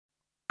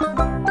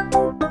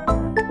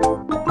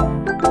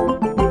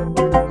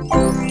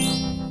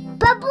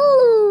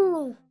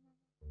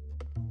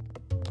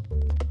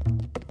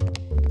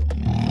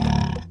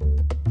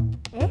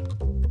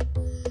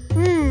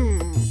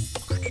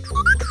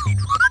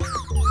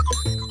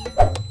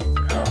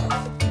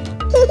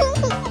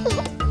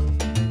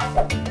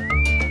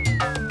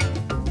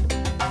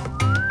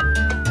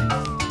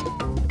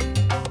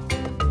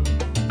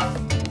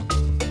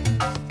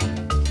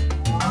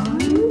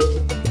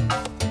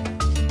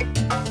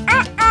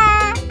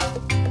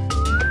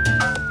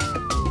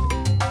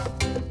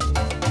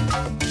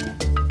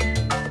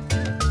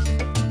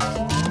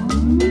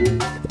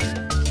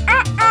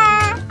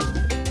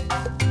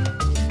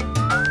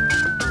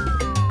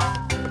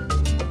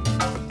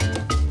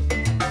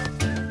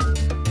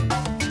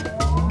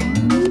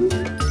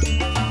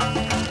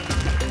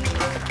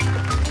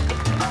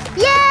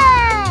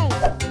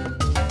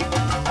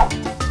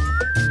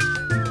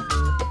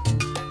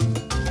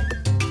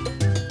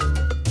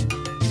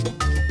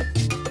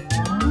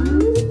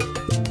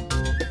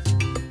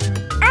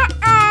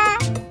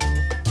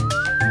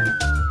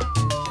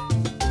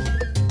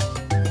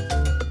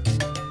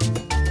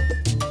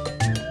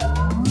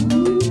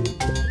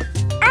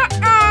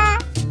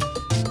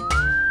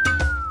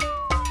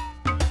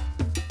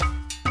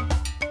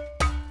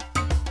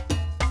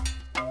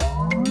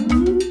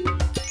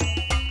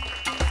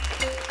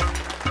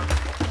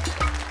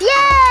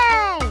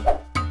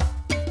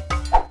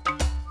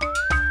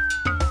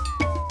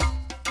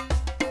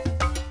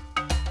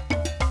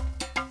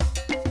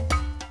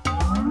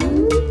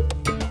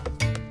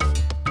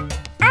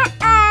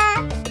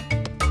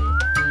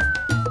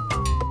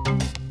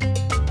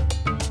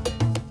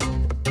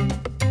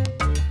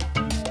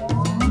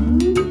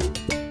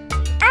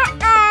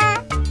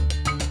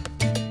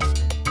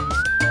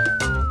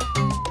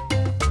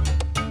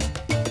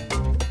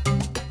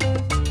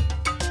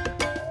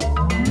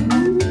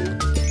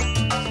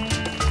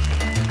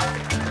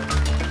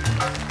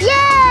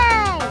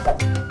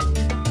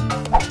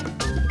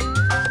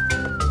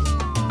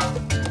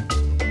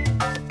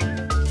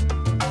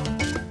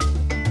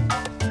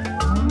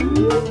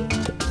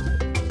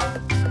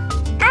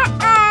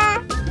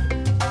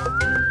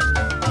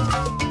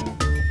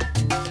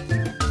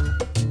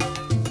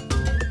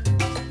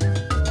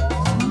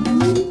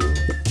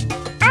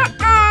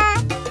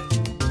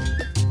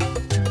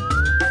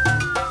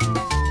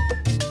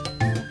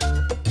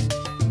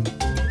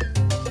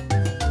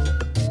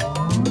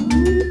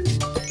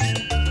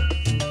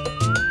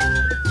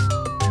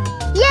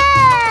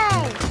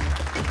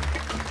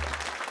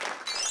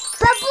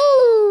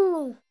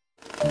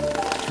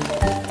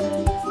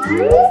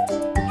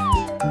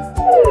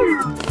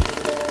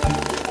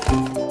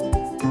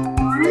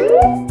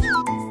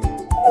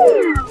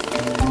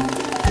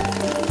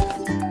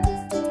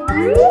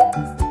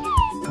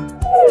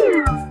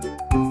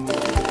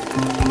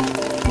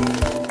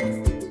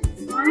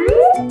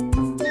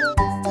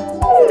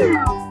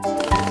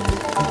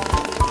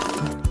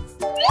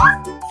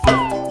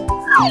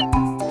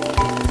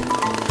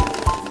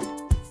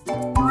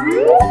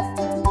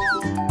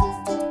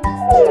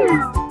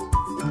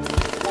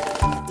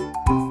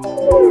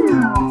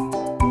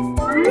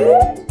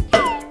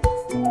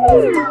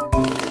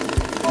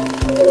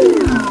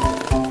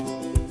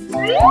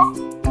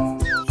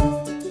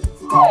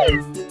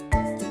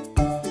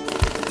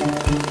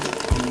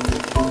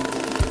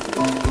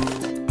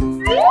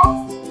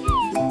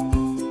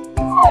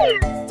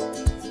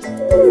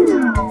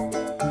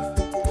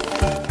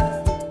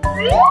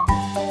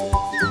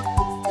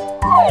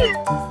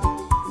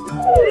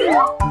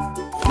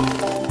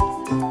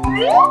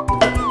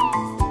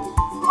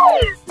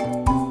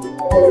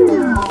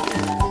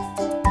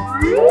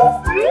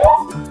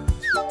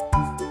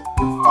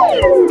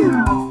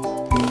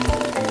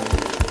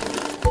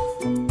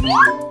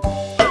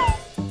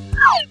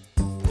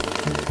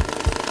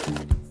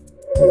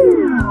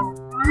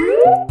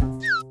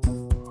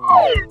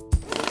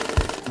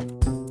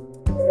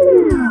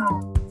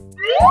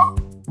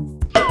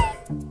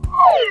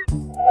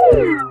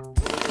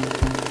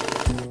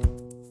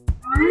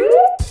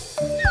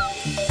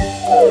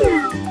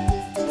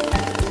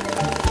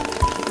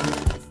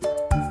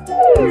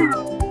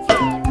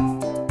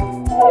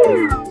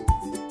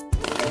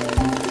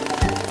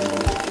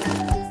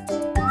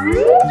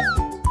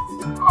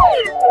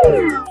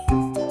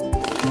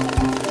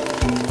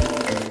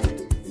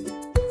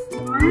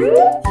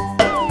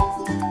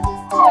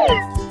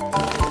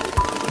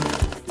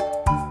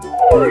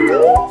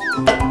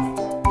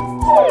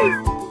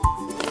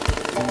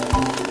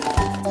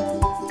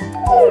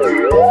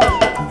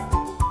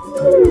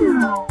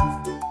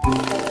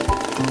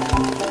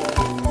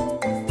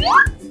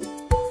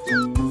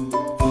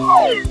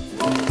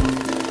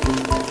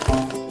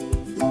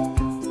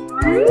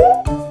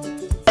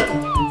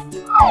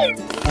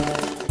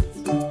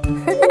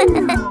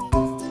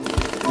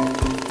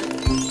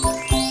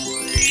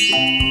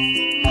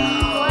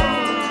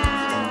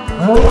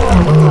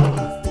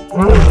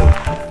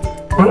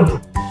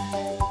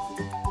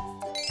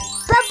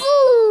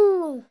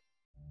Baboo!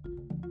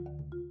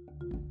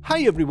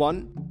 Hi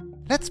everyone,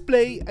 let's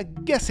play a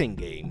guessing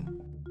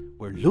game.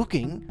 We're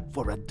looking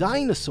for a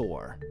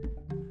dinosaur.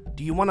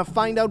 Do you want to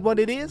find out what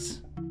it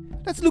is?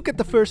 Let's look at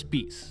the first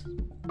piece.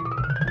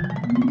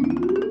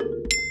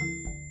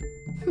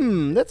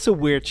 That's a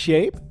weird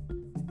shape.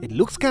 It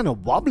looks kind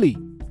of wobbly.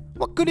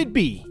 What could it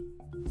be?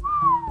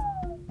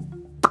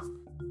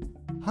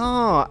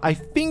 I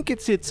think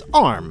it's its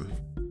arm.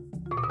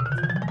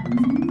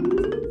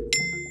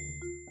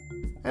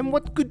 And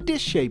what could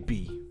this shape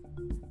be?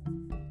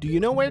 Do you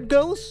know where it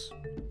goes?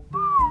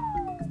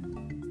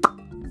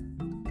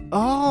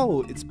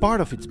 Oh, it's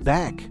part of its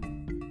back.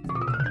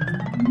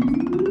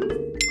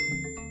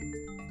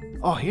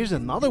 Oh, here's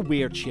another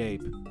weird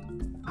shape.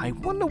 I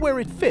wonder where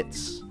it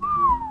fits.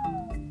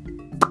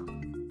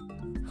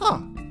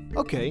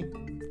 Okay.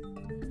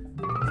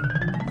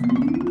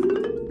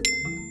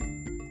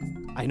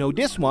 I know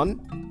this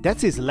one.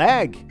 That's his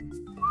leg.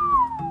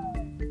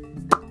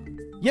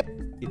 Yep,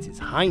 it's his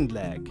hind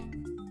leg.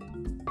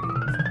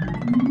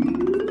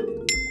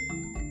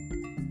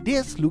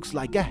 This looks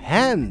like a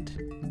hand.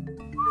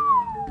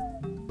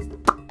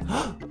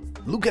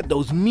 Look at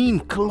those mean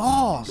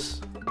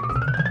claws.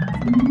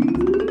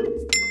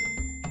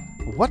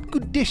 What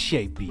could this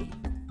shape be?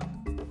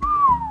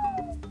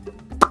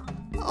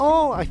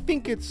 Oh, I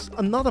think it's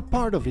another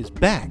part of his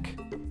back.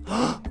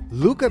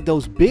 Look at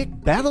those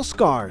big battle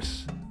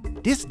scars.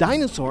 This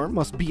dinosaur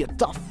must be a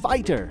tough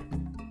fighter.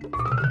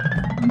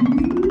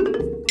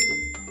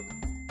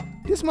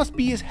 This must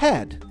be his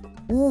head.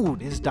 Ooh,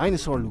 this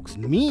dinosaur looks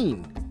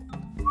mean.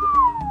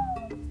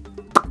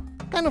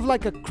 Kind of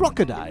like a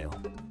crocodile.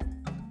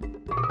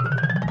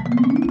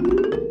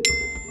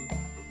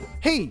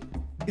 Hey,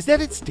 is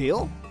that its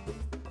tail?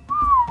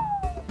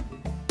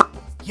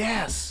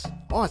 Yes!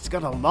 Oh, it's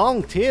got a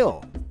long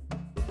tail.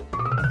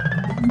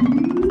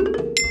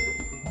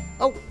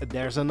 Oh,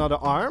 there's another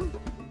arm.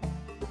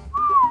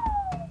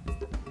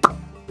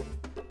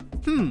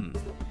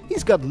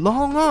 He's got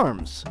long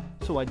arms,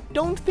 so I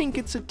don't think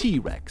it's a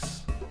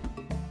T-Rex.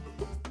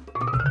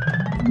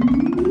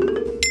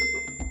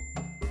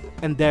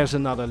 And there's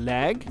another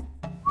leg.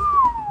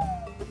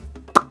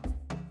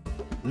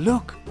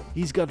 Look,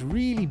 he's got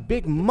really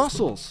big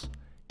muscles.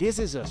 This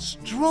is a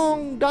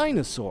strong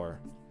dinosaur.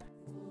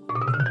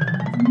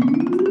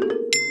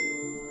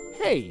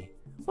 Hey,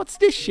 what's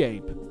this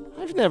shape?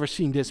 I've never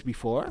seen this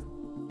before.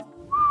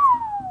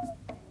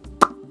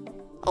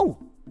 Oh,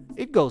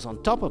 it goes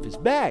on top of his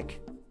back.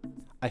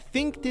 I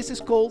think this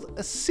is called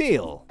a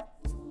sail.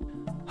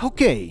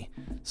 Okay,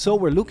 so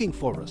we're looking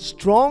for a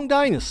strong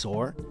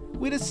dinosaur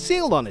with a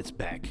sail on its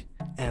back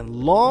and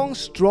long,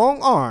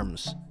 strong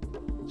arms,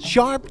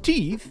 sharp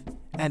teeth,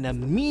 and a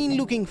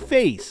mean-looking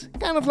face,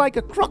 kind of like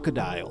a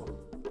crocodile.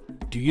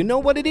 Do you know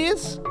what it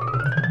is?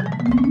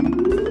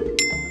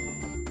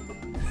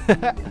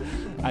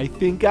 I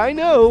think I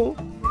know.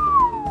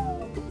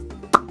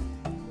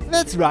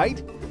 That's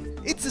right.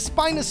 It's a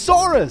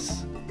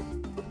Spinosaurus.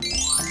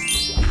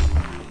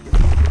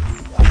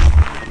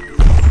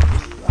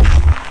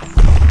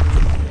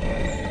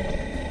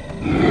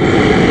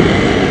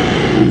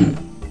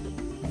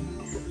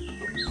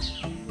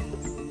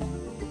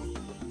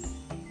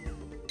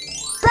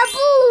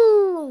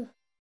 Baboo!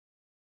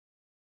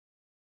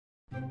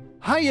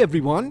 Hi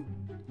everyone.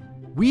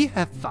 We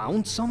have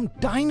found some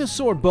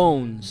dinosaur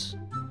bones.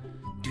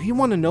 Do you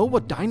want to know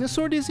what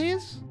dinosaur this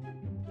is?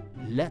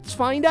 Let's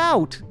find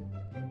out.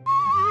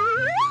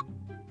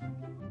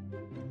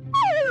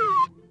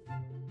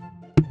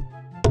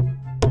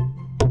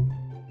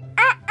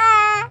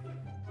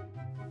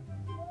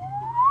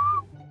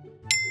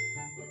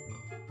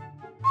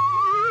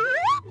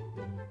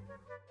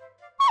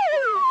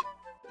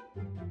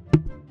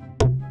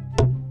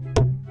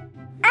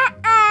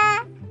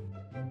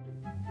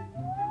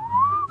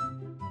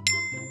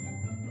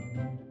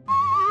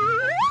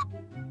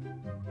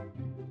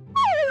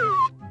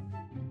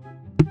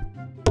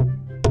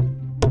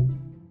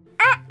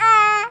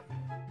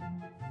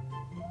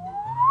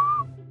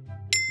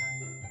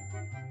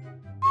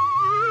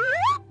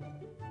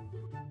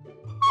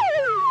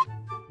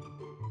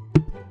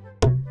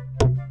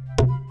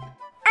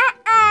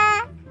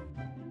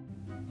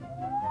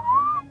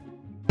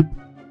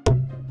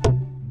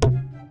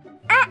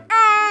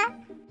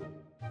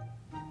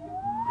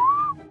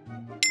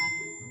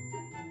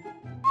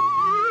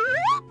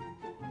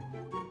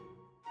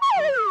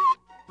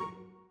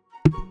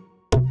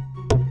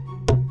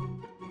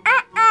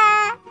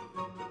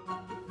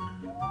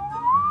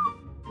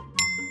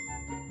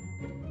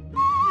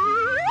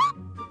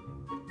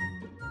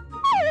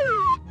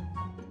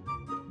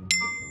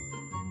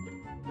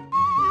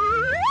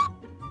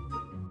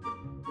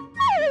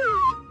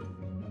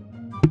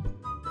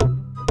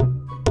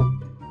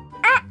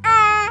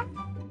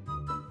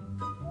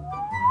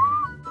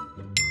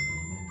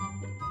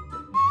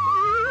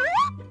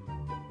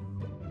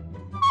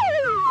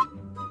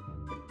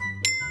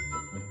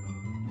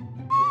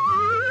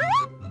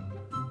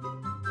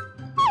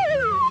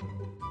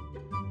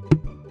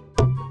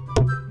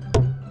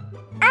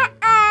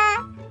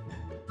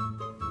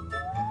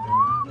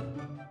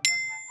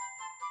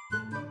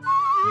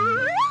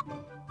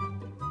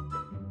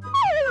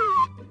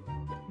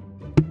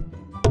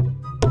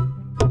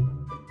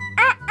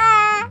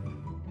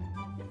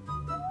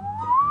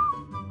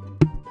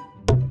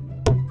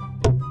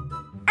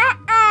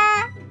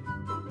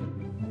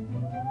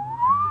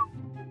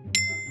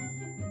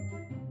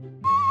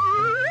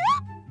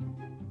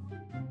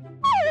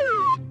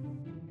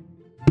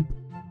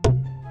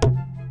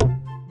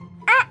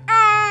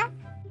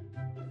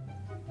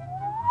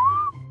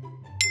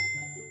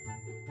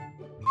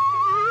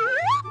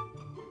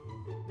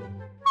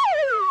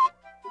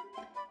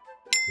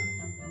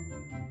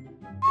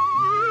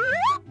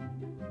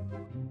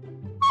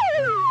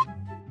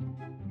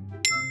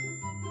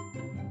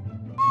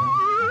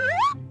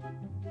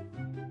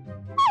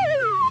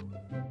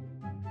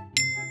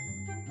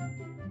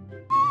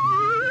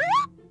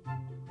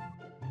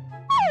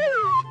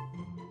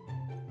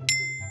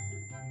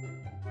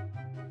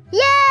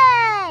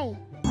 Yay!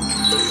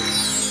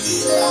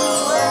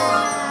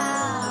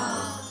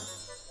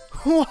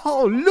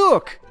 Wow,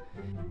 look!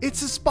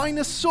 It's a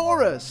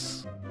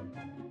Spinosaurus!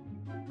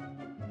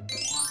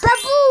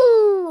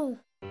 Baboo!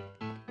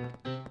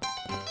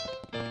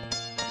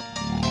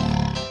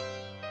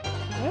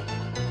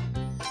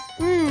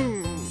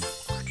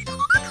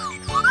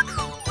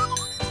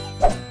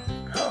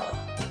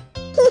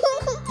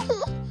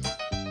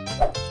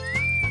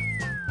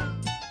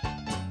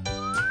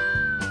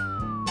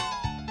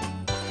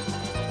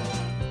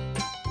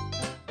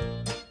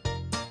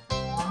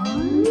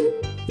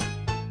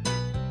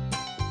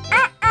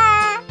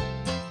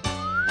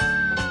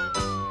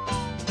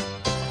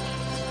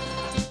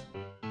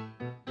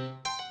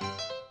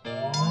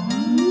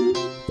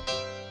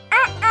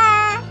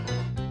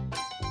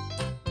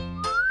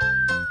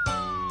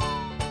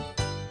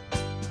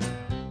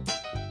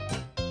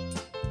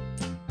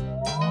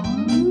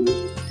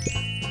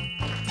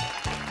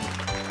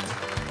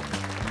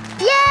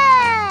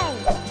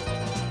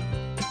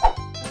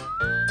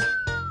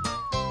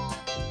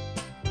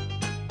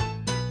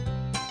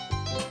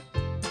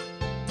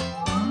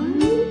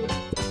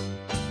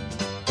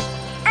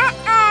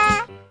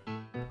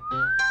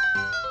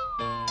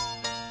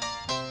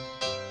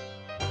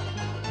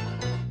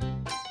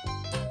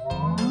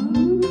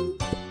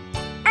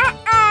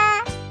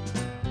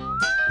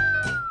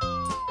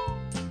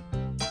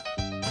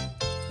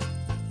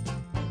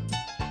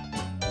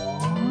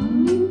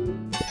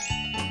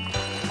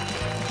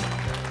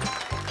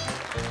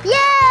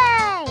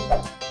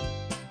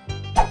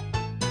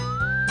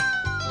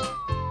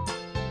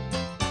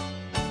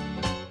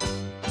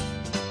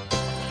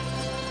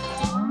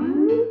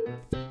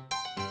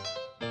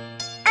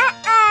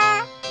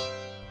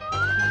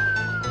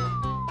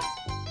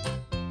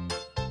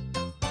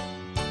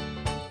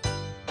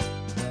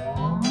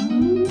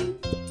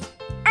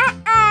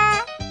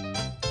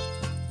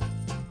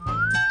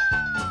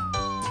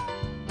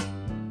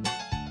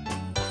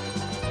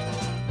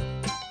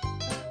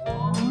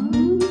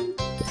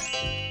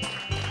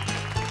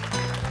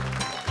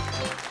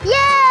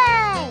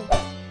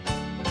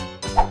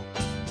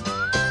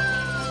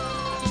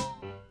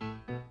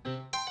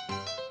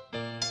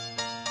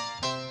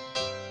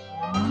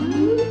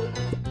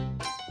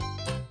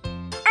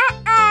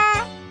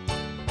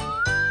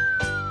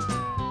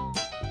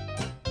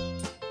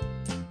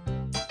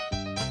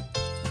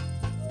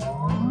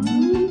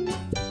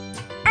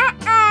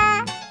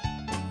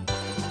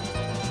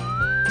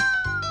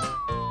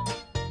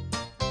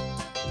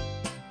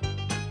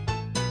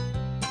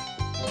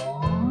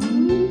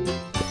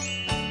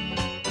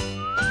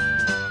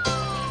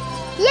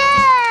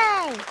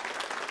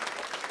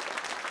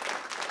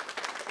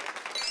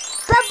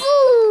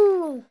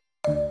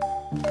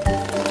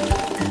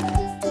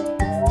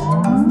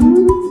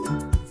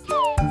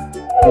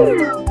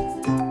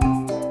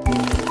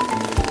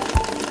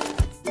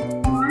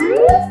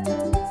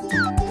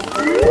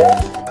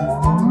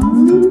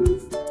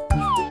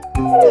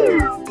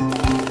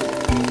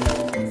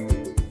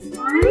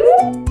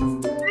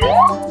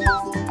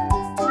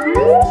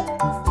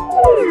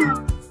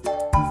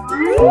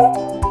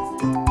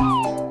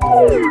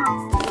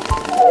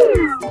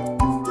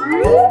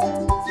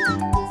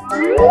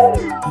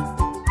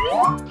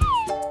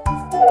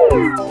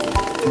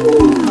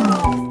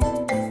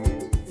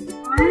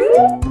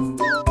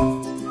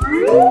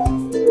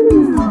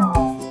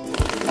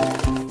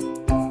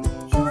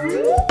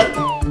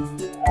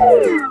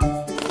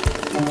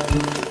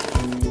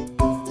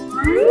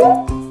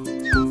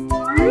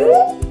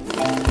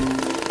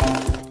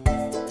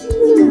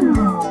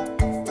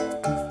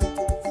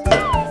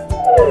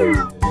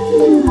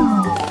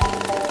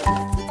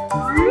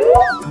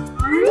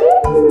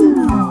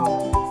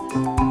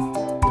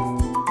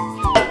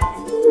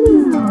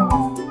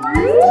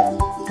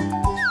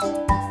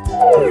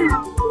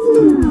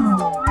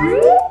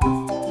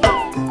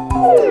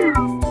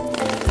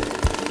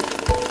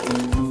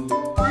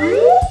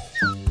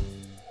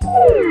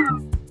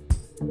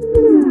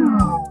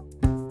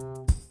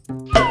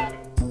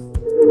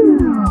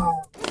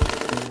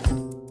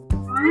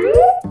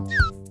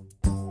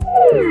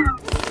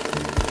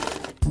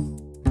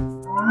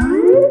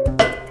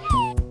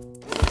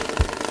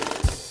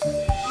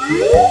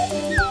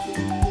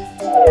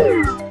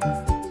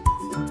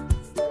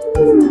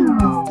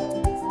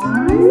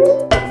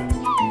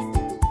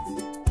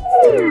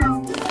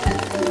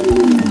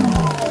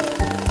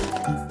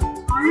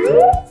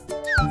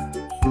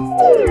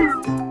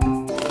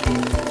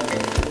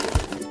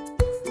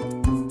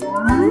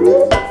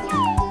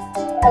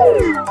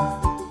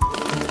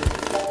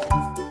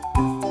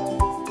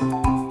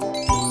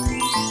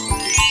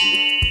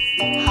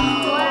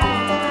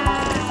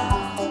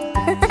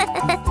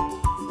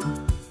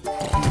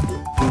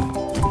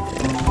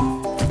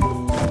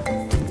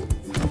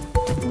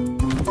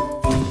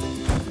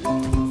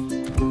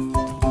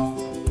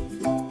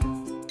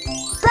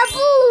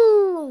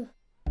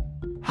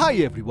 Hi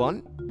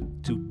everyone!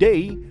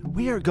 Today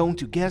we are going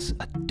to guess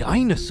a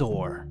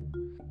dinosaur.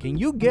 Can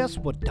you guess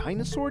what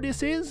dinosaur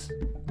this is?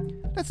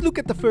 Let's look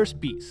at the first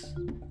piece.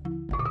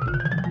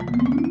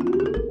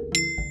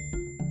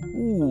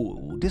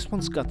 Ooh, this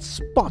one's got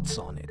spots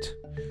on it.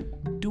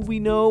 Do we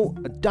know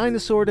a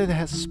dinosaur that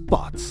has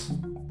spots?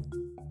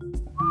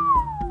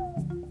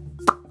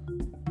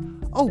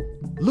 Oh,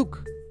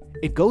 look!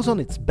 It goes on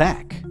its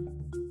back.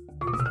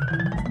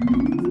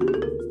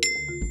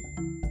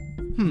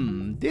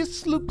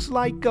 This looks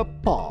like a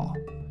paw.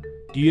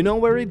 Do you know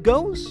where it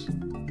goes?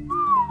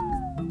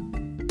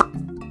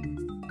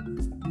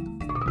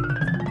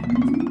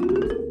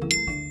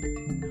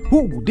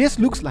 Ooh, this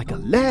looks like a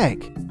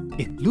leg.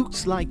 It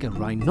looks like a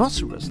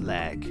rhinoceros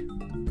leg.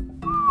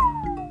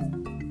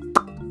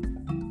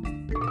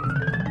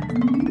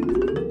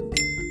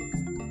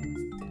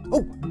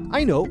 Oh,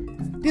 I know.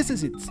 This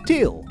is its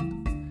tail.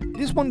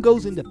 This one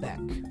goes in the back.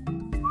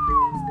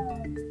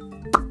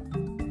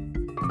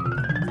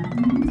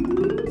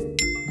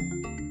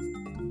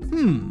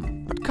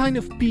 What kind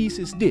of piece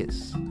is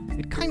this?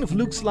 It kind of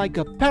looks like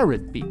a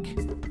parrot beak.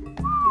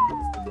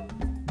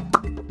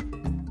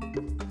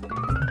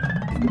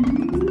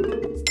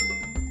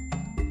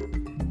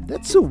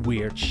 That's a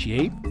weird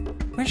shape.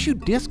 Where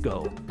should this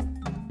go?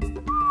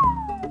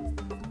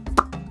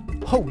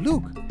 Oh,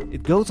 look!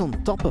 It goes on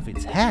top of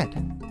its head.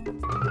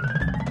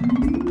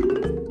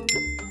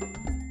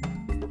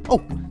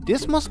 Oh,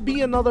 this must be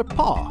another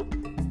paw.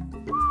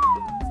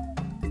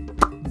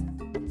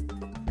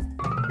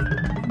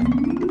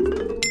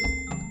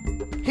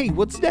 Hey,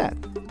 what's that?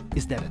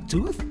 Is that a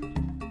tooth?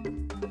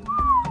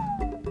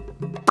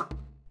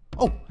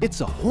 Oh, it's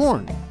a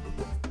horn.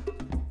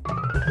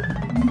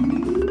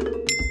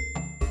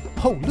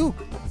 Oh, look,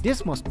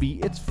 this must be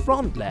its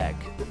front leg.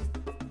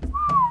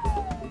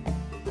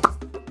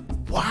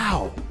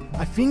 Wow,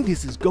 I think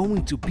this is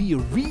going to be a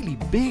really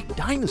big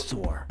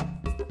dinosaur.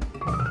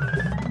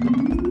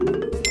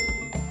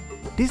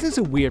 This is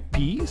a weird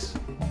piece.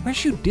 Where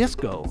should this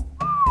go?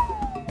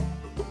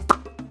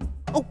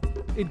 Oh,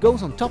 it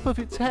goes on top of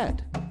its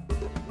head.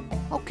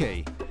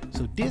 Okay,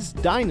 so this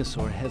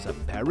dinosaur has a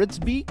parrot's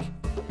beak,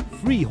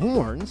 3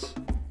 horns,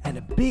 and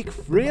a big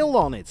frill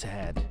on its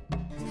head.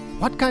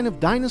 What kind of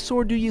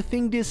dinosaur do you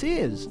think this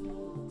is?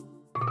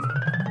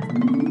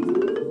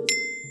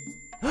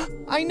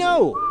 I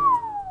know!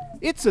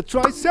 It's a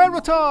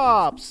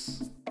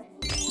Triceratops!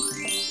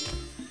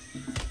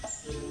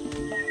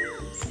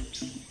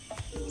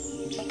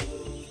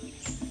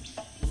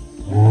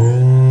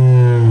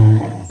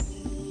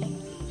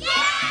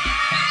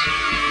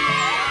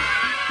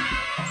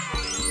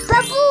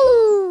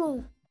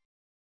 Baboo!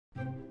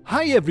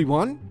 Hi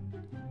everyone!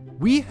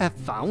 We have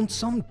found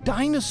some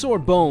dinosaur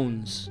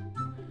bones.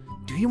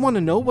 Do you want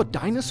to know what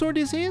dinosaur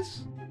this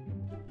is?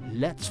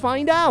 Let's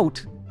find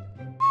out!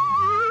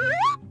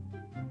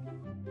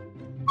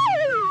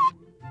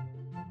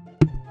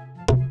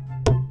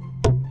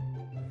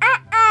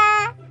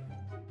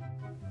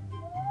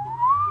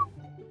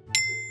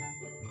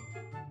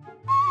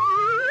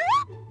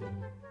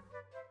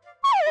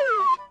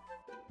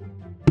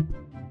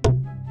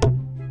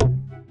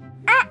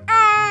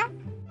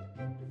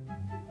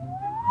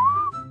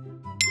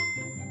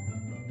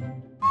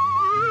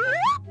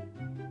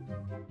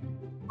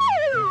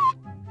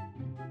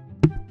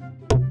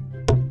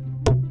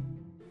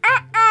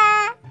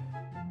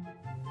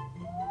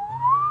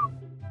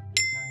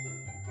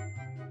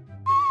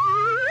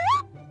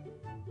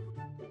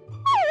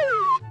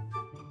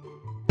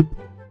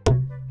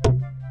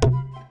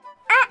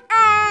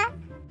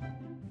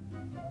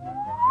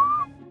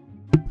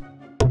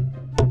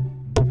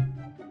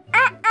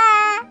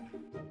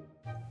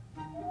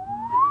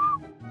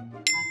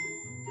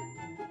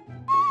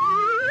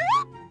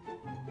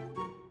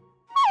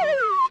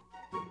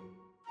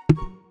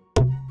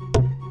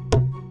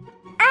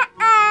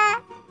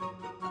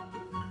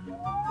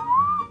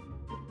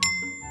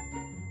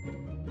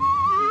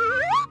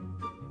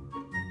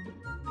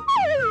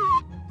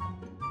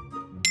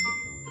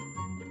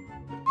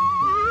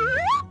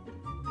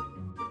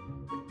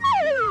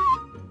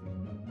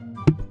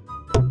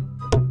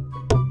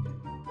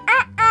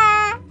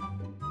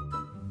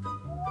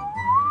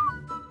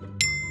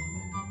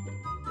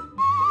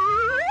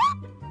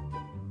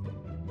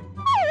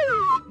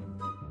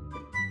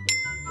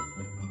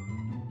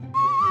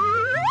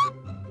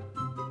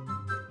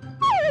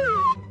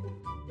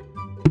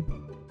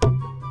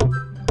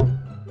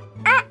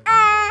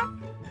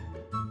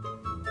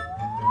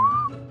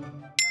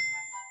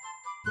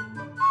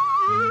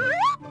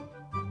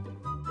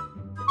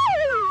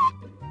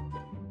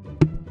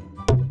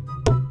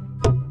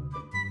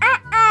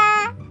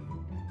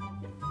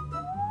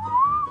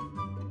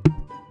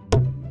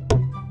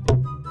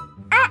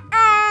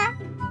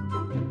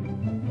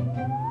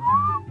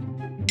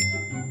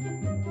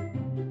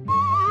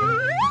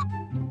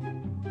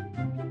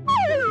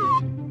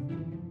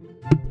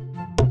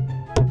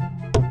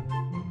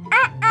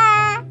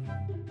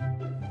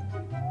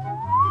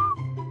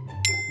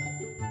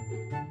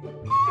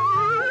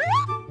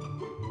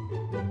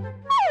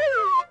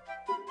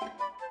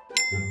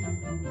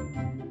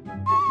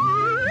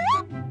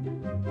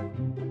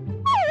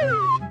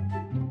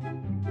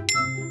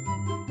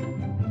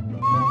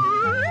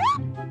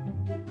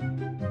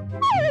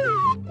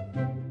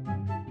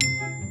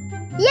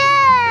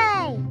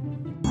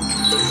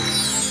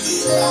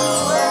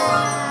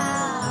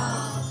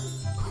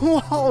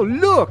 Wow,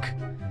 look!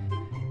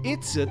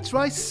 It's a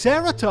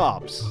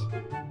Triceratops!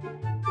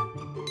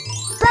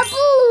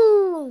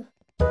 Baboo!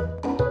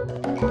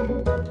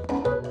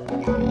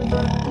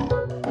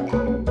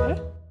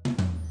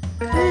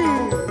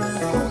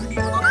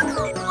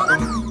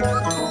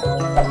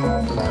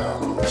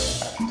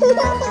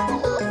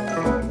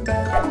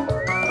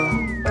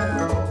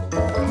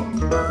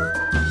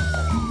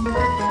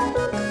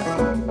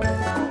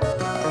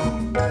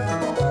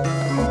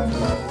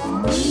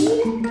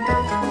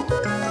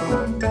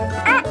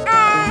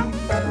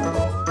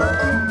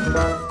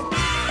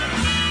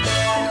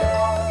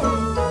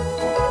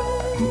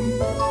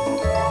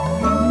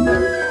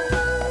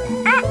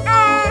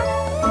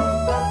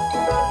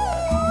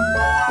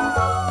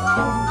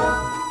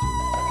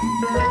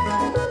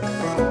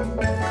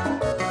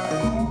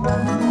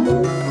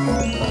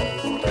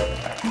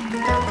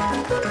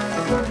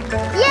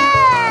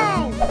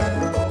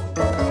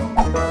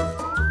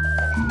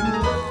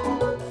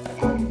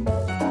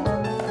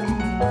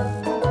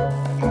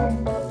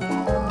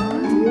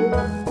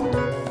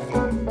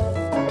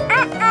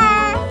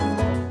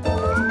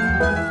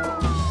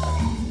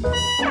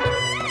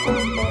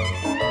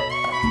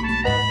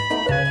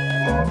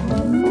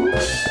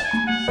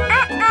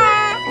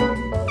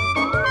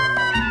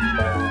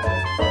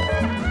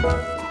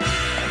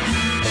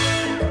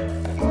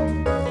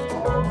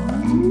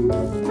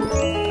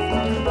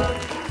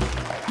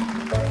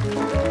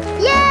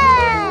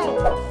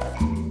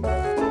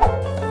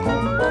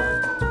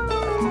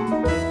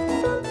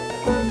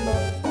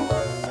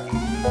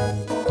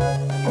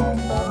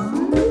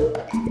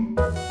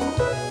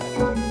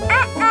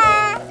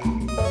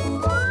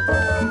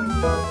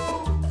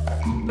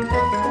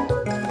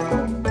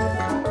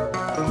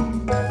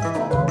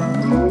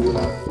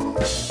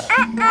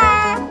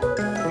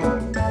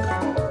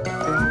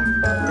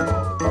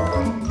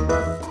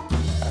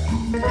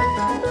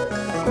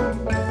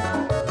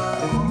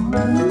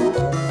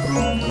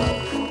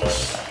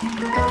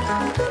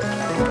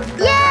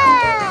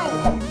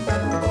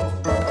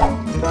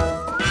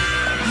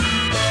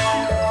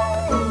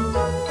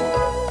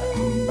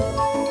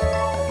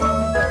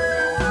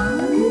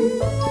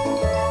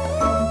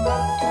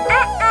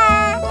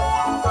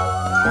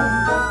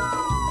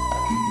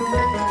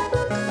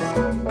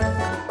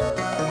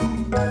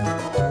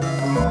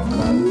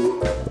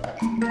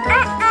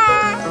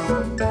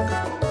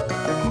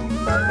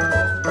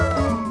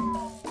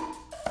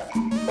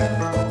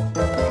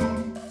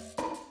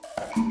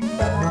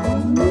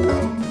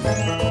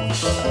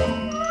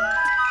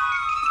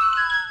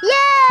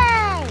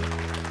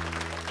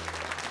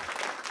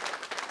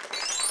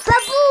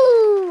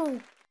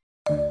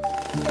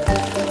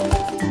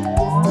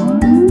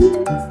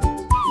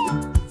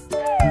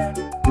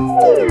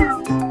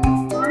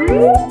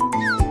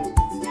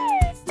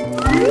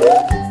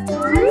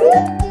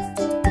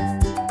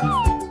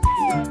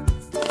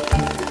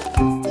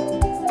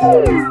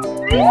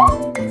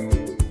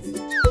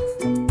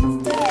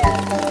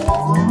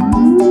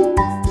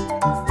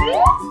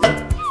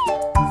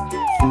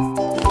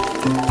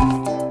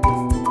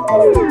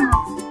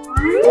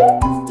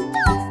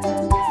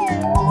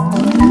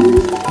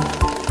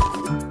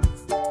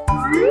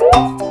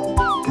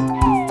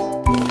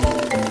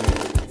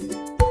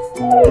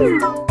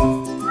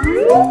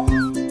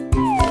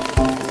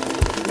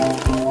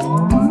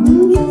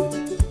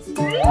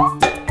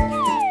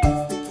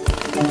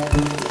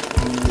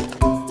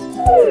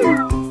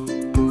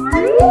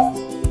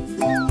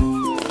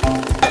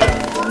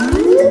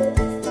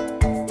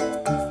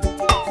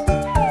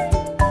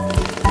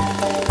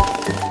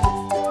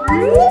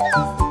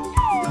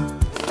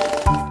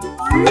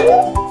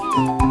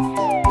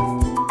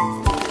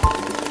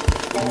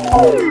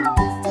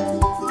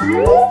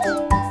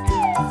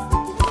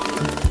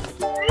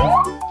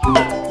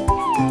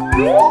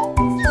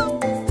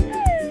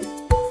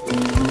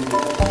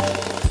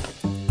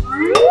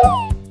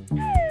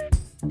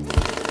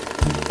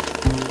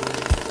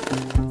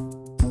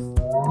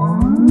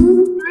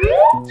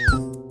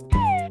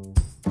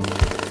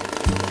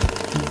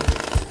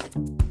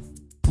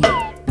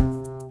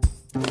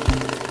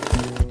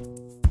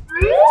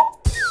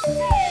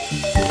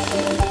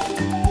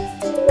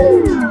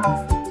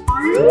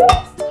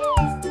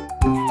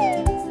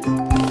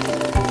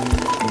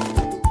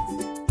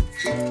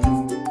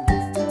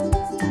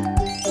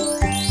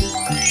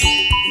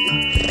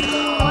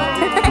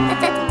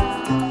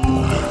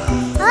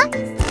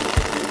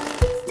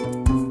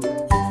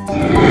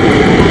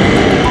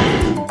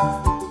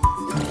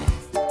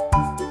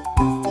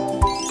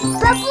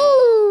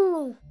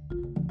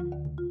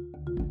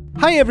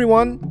 Hi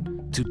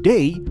everyone!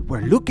 Today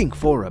we're looking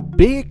for a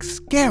big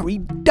scary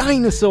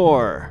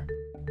dinosaur!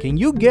 Can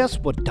you guess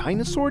what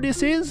dinosaur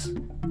this is?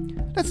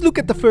 Let's look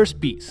at the first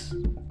piece.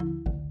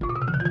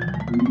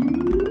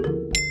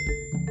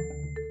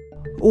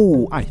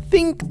 Oh, I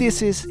think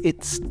this is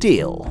its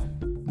tail.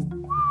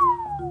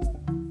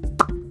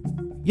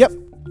 Yep,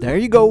 there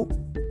you go.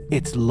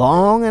 It's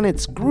long and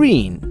it's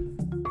green.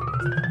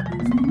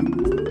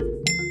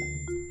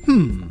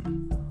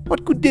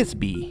 What could this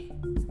be?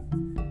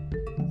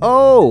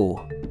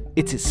 Oh,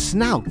 it's his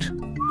snout.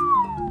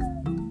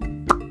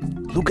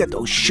 Look at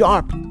those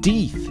sharp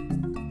teeth.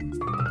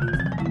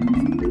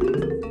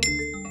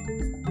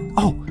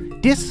 Oh,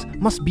 this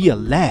must be a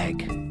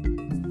leg.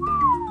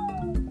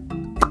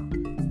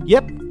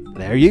 Yep,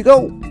 there you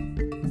go.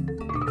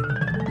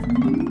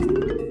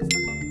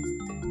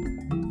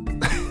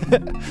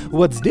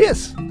 What's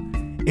this?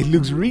 It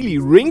looks really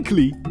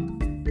wrinkly.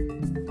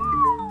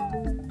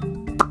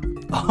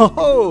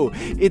 Oh,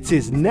 it's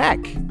his neck.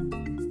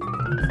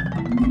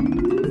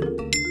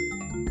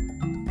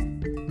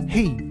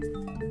 Hey,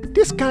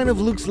 this kind of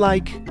looks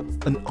like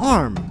an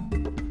arm,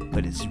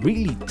 but it's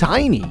really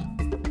tiny.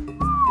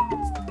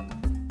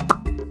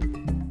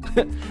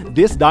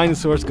 This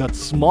dinosaur's got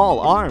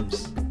small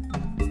arms.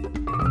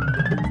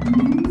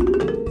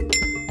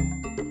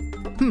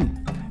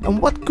 And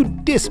what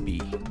could this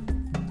be?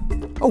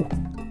 Oh,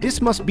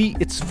 this must be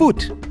its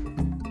foot.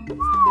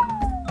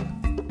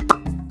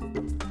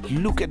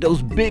 Look at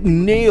those big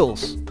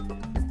nails.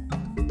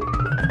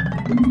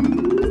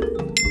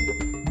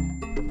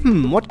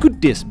 What could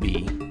this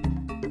be?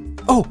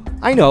 Oh,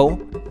 I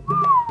know.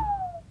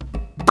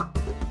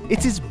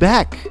 It's his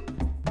back.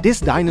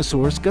 This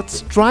dinosaur's got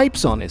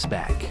stripes on his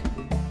back.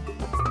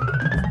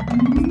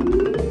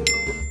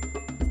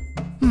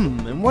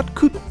 And what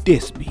could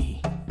this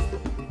be?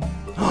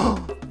 Oh,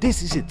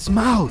 this is its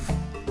mouth.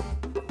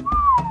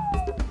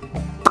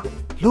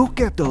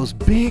 Look at those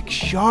big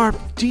sharp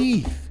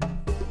teeth.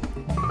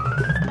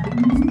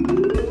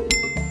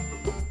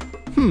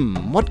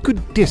 What could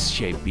this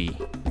shape be?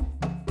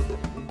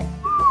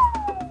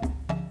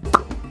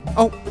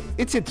 Oh,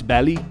 it's its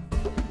belly.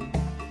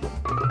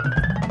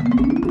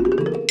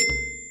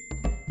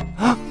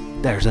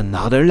 There's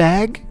another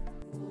leg.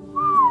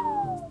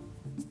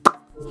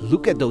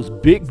 Look at those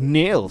big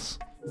nails.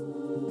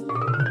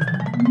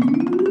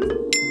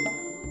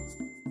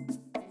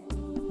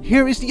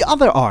 Here is the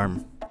other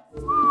arm.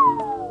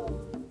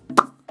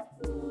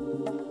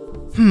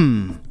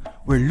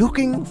 We're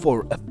looking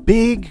for a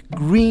big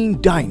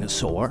green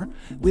dinosaur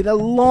with a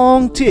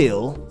long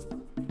tail,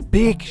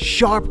 big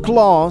sharp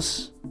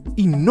claws,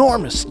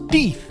 enormous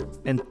teeth,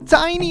 and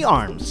tiny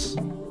arms.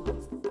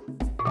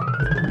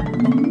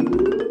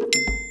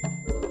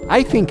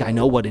 I think I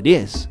know what it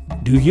is.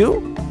 Do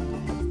you?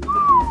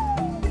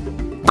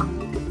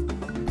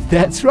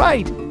 That's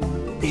right.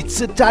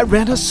 It's a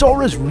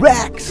Tyrannosaurus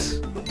Rex.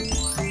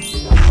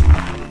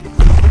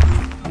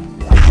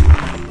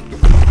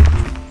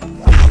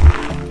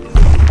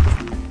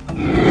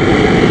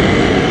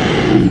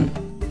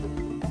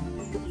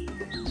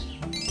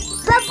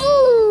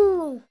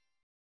 Baboo!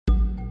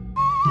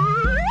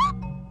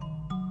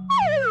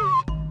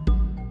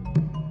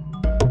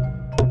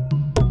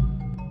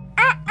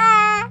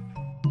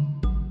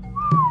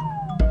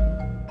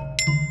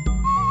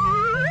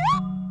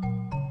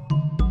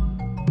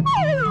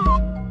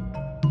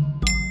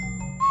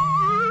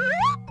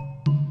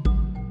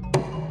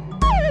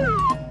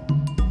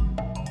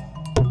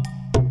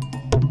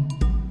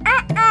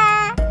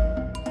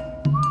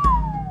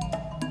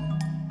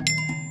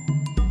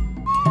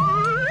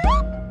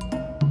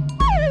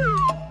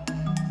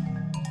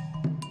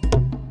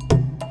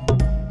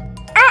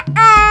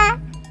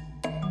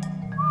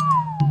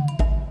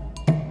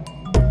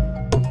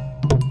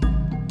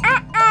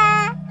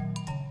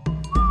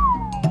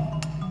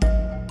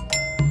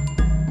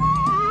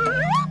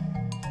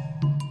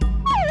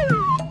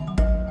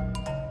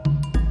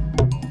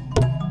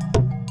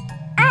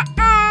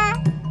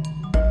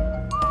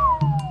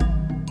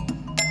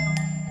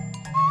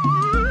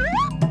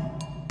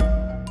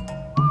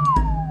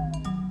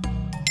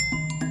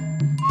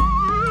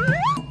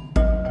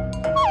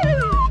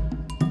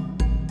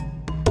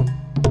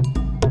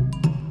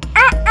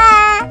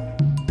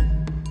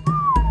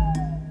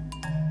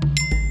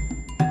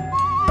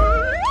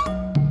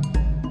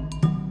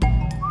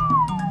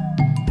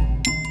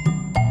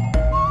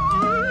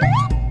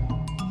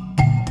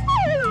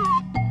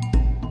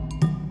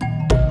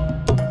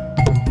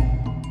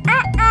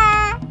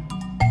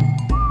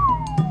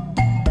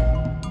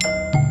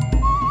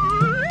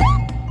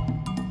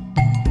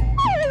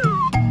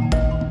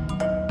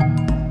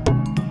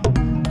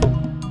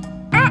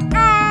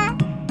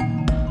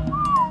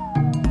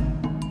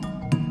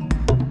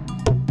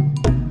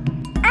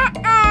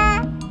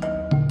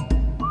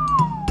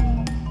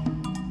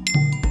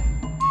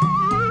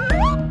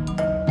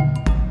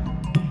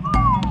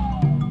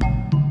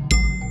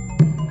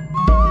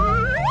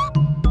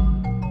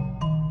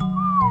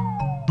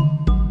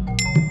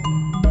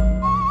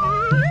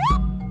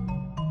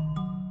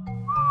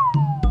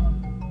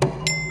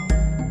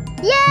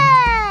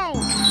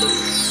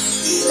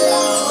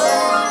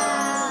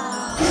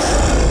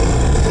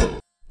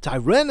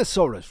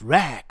 Tyrannosaurus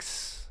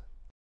Rex.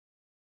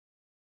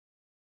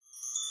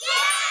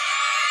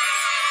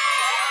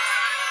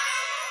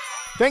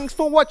 Thanks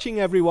for watching,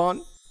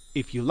 everyone.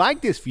 If you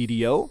like this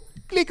video,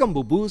 click on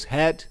Baboo's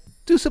head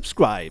to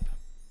subscribe.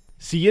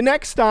 See you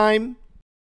next time.